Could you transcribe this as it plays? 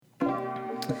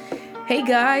Hey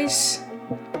guys,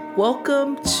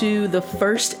 welcome to the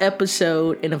first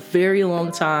episode in a very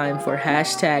long time for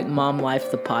hashtag Mom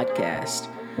Life the podcast.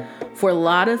 For a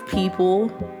lot of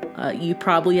people, you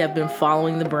probably have been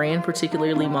following the brand,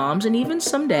 particularly moms and even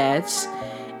some dads,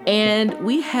 and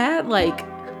we had like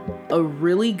a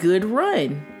really good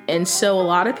run. And so a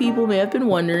lot of people may have been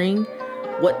wondering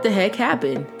what the heck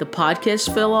happened. The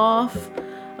podcast fell off.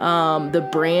 The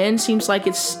brand seems like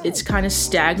it's kind of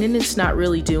stagnant. It's not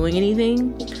really doing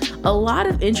anything. A lot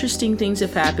of interesting things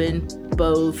have happened,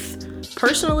 both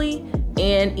personally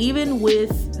and even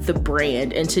with the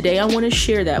brand. And today I want to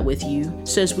share that with you.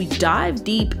 So as we dive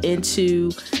deep into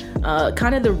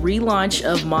kind of the relaunch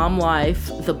of Mom Life,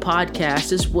 the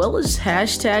podcast, as well as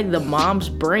hashtag the Mom's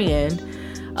brand,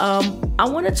 I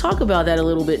want to talk about that a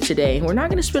little bit today. We're not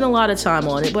going to spend a lot of time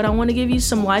on it, but I want to give you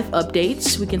some life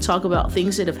updates. We can talk about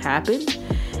things that have happened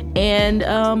and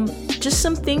just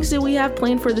some things that we have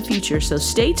planned for the future. So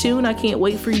stay tuned. I can't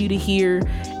wait for you to hear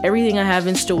everything I have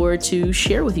in store to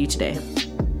share with you today.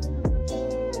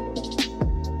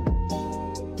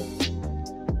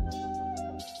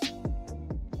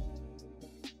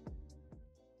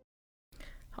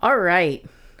 All right.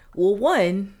 Well,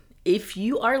 one, if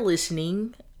you are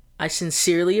listening, I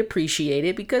sincerely appreciate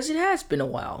it because it has been a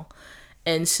while.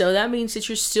 And so that means that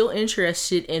you're still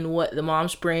interested in what the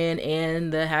Mom's brand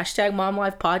and the hashtag Mom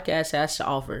Life podcast has to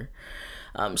offer.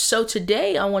 So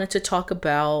today I wanted to talk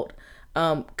about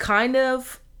kind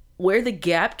of where the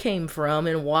gap came from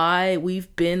and why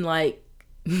we've been like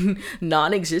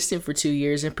non-existent for 2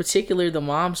 years, in particular the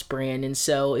Mom's brand. And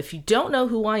so if you don't know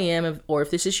who I am, or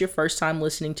if this is your first time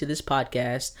listening to this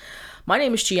podcast, my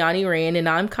name is Gianni Rand, and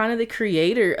I'm kind of the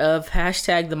creator of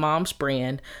hashtag the Mom's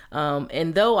brand.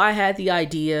 And though I had the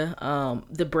idea,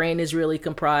 the brand is really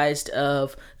comprised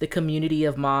of the community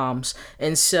of moms.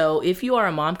 And so if you are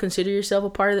a mom, consider yourself a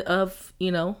part of,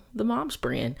 the Mom's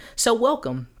brand. So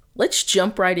welcome. Let's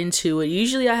jump right into it.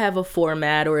 Usually I have a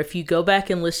format, or if you go back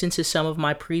and listen to some of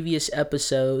my previous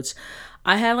episodes,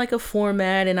 I had like a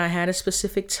format and I had a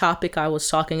specific topic I was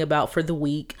talking about for the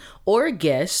week or a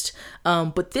guest.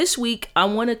 But this week I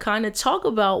want to kind of talk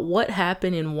about what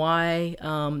happened and why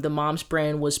the Mom's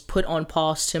brand was put on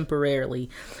pause temporarily.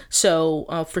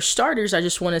 So for starters, I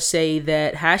just want to say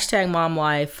that hashtag Mom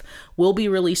Life will be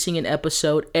releasing an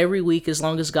episode every week as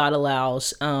long as God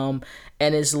allows.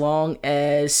 And as long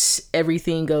as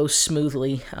everything goes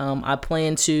smoothly, I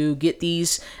plan to get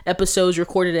these episodes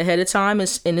recorded ahead of time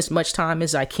in as much time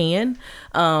as I can.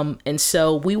 And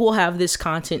so we will have this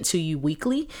content to you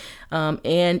weekly.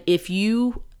 And if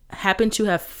you happen to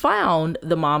have found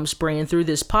the Mom's brand through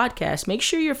this podcast, make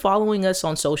sure you're following us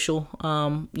on social. We're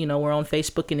on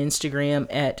Facebook and Instagram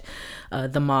at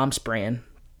the Mom's brand.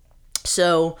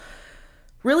 So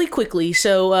really quickly,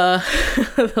 the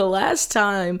last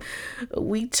time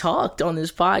we talked on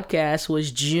this podcast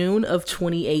was June of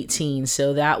 2018.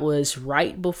 So that was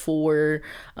right before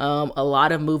a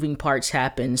lot of moving parts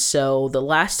happened. So the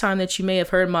last time that you may have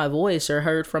heard my voice or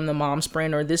heard from the Mom's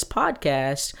brand or this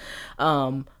podcast,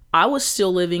 I was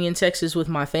still living in Texas with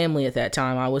my family at that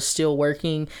time. I was still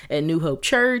working at New Hope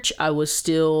Church. I was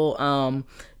still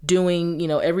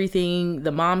doing, everything,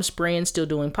 the Mom's brand, still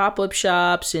doing pop-up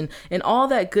shops and all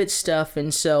that good stuff.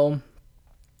 And so,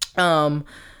 I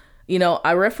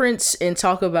reference and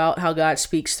talk about how God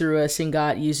speaks through us and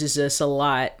God uses us a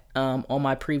lot on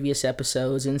my previous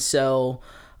episodes. And so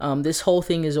this whole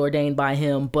thing is ordained by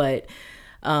Him. But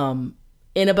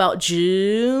in about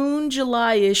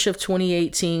July-ish of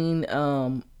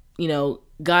 2018,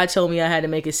 God told me I had to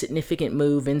make a significant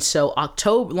move. And so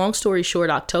long story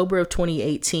short, October of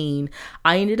 2018,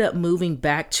 I ended up moving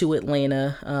back to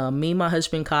Atlanta. Me, my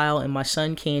husband, Kyle, and my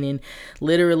son, Cannon,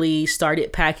 literally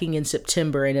started packing in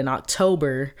September. And in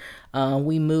October,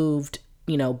 we moved,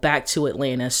 back to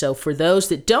Atlanta. So for those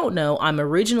that don't know, I'm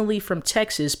originally from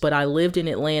Texas, but I lived in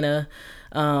Atlanta,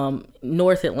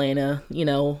 North Atlanta,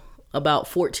 about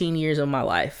 14 years of my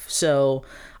life. So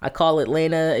I call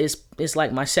Atlanta is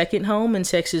like my second home, and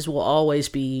Texas will always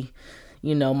be,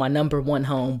 my number one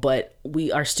home. But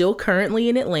we are still currently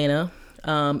in Atlanta.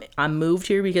 I moved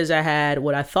here because I had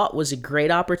what I thought was a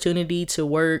great opportunity to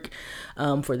work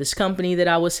for this company that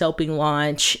I was helping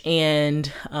launch. And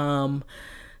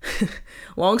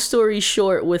long story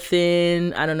short,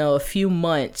 within, a few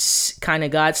months, kind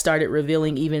of God started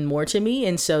revealing even more to me.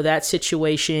 And so that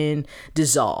situation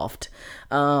dissolved.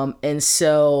 And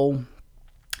so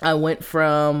I went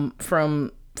from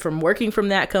working from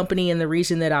that company, and the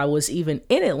reason that I was even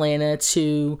in Atlanta,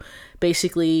 to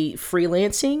basically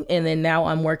freelancing. And then now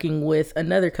I'm working with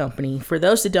another company. For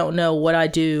those that don't know what I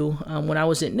do, when I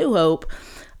was at New Hope,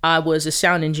 I was a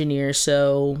sound engineer,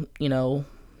 so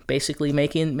basically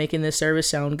making the service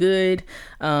sound good,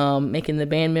 making the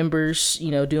band members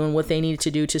doing what they needed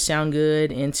to do to sound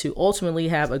good and to ultimately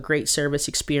have a great service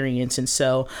experience. And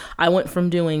so I went from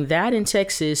doing that in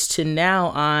Texas to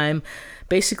now I'm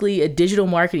basically a digital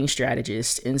marketing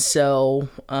strategist. And so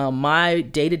my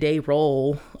day-to-day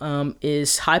role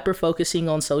is hyper focusing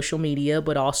on social media,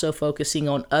 but also focusing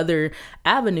on other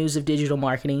avenues of digital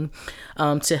marketing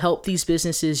to help these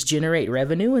businesses generate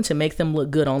revenue and to make them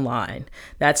look good online.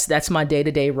 That's my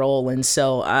day-to-day role. And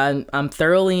so I'm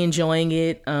thoroughly enjoying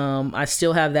it. I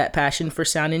still have that passion for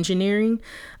sound engineering,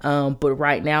 but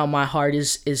right now my heart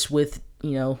is with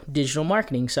digital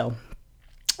marketing. So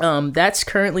that's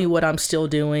currently what I'm still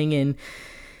doing, and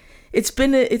it's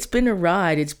been a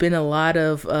ride. It's been a lot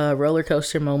of roller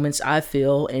coaster moments, I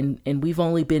feel, and we've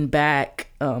only been back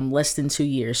less than 2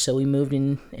 years. So we moved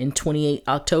in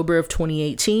October of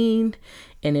 2018,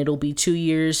 and it'll be 2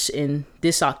 years in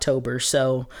this October.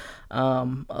 So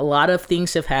a lot of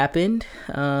things have happened.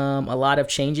 A lot of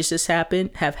changes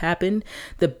have happened.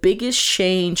 The biggest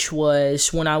change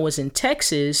was when I was in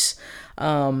Texas.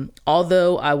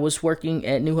 Although I was working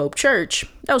at New Hope Church,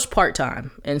 that was part-time.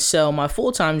 And so my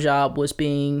full-time job was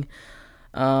being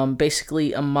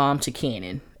basically a mom to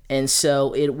Cannon. And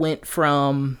so it went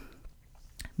from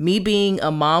me being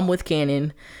a mom with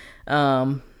Cannon,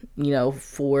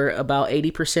 for about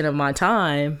 80% of my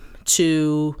time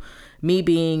to me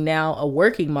being now a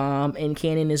working mom and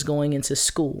Cannon is going into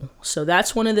school. So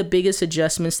that's one of the biggest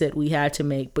adjustments that we had to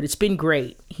make, but it's been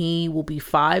great. He will be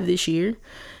 5 this year.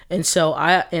 And so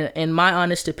in my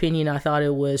honest opinion, I thought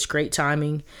it was great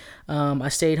timing. I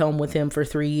stayed home with him for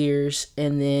 3 years,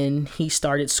 and then he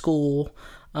started school.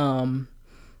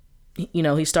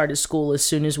 He started school as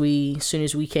soon as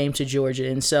we came to Georgia,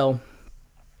 and so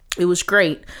it was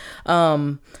great.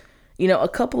 A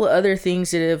couple of other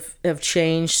things that have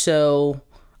changed. So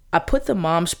I put the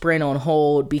mom sprint on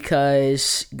hold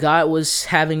because God was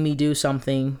having me do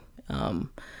something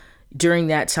during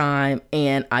that time,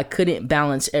 and I couldn't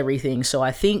balance everything. So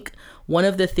I think one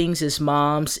of the things as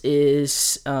moms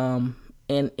is, and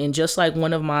just like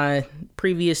one of my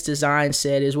previous designs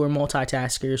said, is we're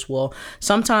multitaskers. Well,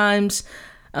 sometimes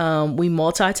we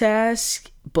multitask,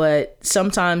 but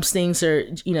sometimes things are,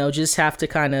 just have to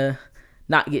kind of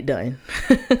not get done.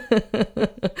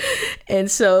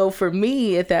 And so for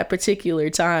me at that particular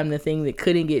time, the thing that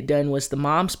couldn't get done was the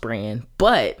mom's brand.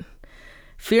 But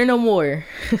fear no more.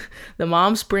 The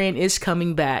mom's brand is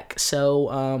coming back.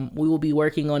 So we will be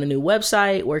working on a new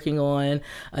website, working on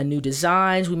new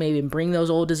designs. We may even bring those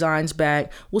old designs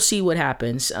back. We'll see what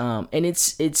happens. And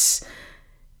it's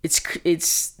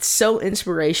so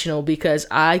inspirational because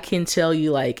I can tell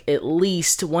you, like, at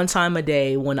least one time a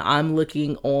day when I'm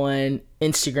looking on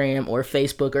Instagram or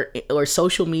Facebook or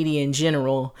social media in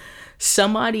general,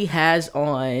 somebody has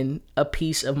on a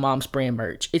piece of Mom's Brand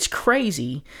merch. It's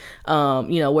crazy.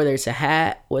 Whether it's a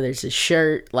hat, whether it's a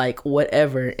shirt, like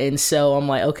whatever. And so I'm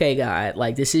like, okay, God,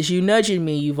 like, this is you nudging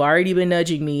me. You've already been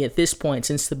nudging me at this point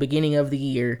since the beginning of the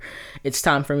year. It's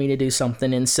time for me to do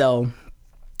something. And so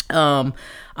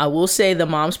I will say the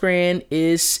Mom's Brand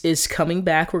is coming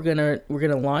back. We're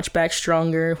gonna launch back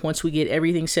stronger once we get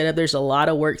everything set up. There's a lot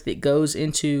of work that goes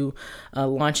into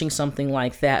launching something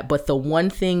like that. But the one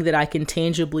thing that I can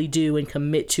tangibly do and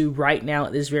commit to right now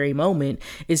at this very moment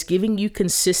is giving you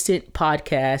consistent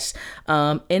podcasts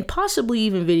and possibly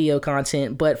even video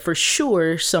content, but for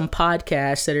sure some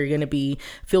podcasts that are going to be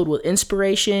filled with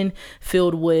inspiration,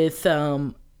 filled with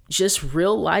just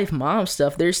real life mom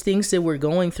stuff. There's things that we're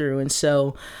going through. And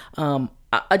so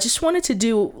I just wanted to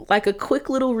do like a quick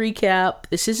little recap.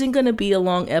 This isn't going to be a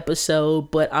long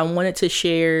episode, but I wanted to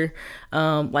share,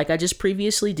 like I just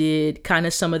previously did, kind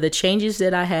of some of the changes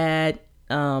that I had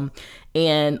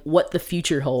and what the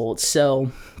future holds. So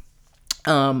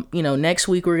next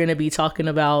week we're going to be talking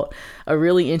about a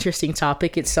really interesting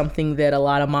topic. It's something that a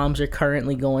lot of moms are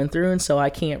currently going through. And so I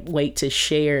can't wait to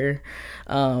share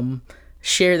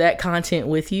that content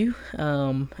with you.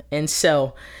 And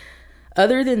so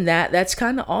other than that, that's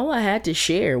kind of all I had to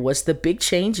share was the big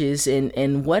changes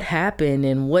and what happened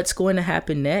and what's going to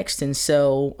happen next. And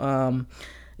so,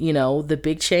 the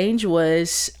big change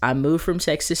was I moved from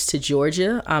Texas to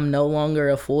Georgia. I'm no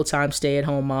longer a full-time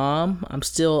stay-at-home mom. I'm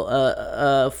still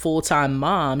a full-time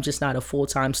mom, just not a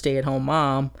full-time stay-at-home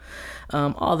mom.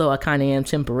 Although I kind of am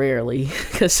temporarily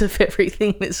because of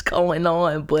everything that's going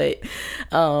on. But,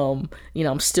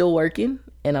 I'm still working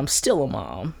and I'm still a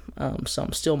mom. So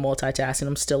I'm still multitasking.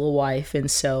 I'm still a wife. And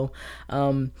so,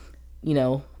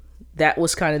 that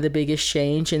was kind of the biggest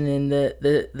change. And then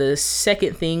the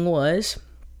second thing was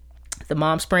The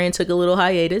Mom's Brand took a little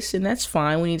hiatus, and that's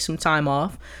fine. We need some time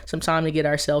off, some time to get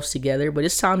ourselves together, but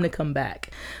it's time to come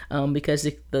back because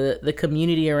the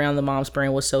community around the Mom's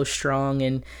Brand was so strong,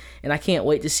 and I can't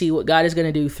wait to see what God is going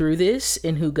to do through this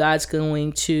and who God's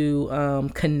going to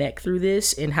connect through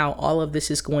this and how all of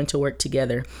this is going to work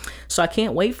together. So I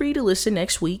can't wait for you to listen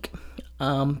next week.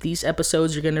 These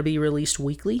episodes are going to be released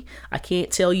weekly. I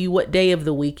can't tell you what day of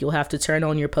the week. You'll have to turn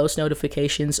on your post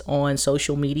notifications on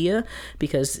social media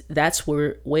because that's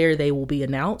where they will be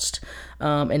announced.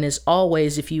 And as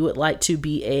always, if you would like to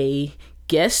be a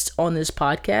guest on this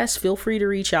podcast, feel free to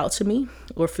reach out to me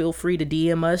or feel free to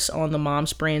DM us on the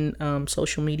Mom's Brand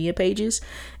social media pages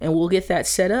and we'll get that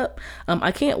set up.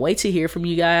 I can't wait to hear from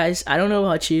you guys. I don't know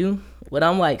about you, but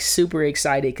I'm like super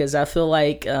excited because I feel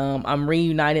like I'm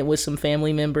reunited with some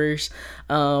family members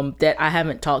that I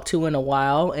haven't talked to in a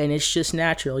while, and it's just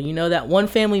natural. You know, that one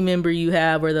family member you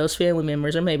have, or those family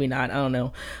members, or maybe not, I don't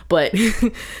know, but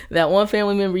that one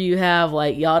family member you have,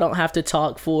 like y'all don't have to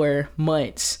talk for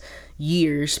months,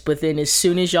 years, but then as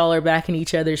soon as y'all are back in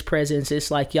each other's presence, it's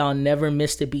like y'all never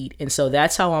missed a beat. And so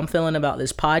that's how I'm feeling about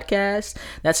this podcast.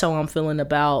 That's how I'm feeling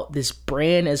about this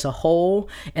brand as a whole.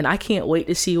 And I can't wait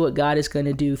to see what God is going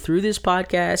to do through this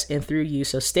podcast and through you.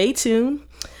 So stay tuned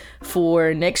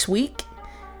for next week.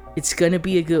 It's going to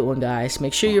be a good one, guys.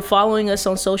 Make sure you're following us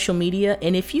on social media.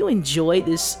 And if you enjoyed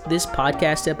this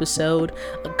podcast episode,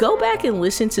 go back and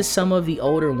listen to some of the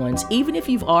older ones. Even if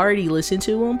you've already listened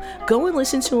to them, go and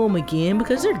listen to them again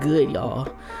because they're good,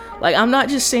 y'all. Like, I'm not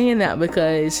just saying that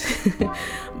because,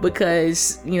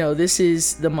 you know, this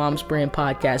is the Mom's Brand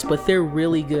podcast, but they're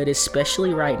really good,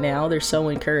 especially right now. They're so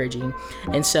encouraging.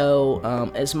 And so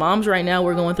as moms right now,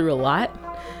 we're going through a lot.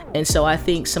 And so I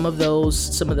think some of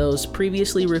those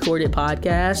previously recorded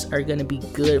podcasts are going to be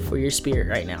good for your spirit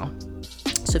right now.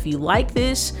 So if you like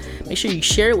this, make sure you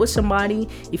share it with somebody.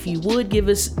 If you would give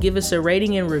us a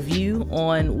rating and review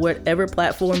on whatever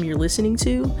platform you're listening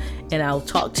to, and I'll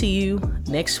talk to you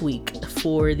next week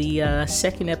for the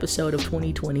second episode of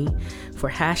 2020 for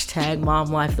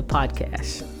 #MomLife the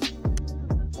podcast.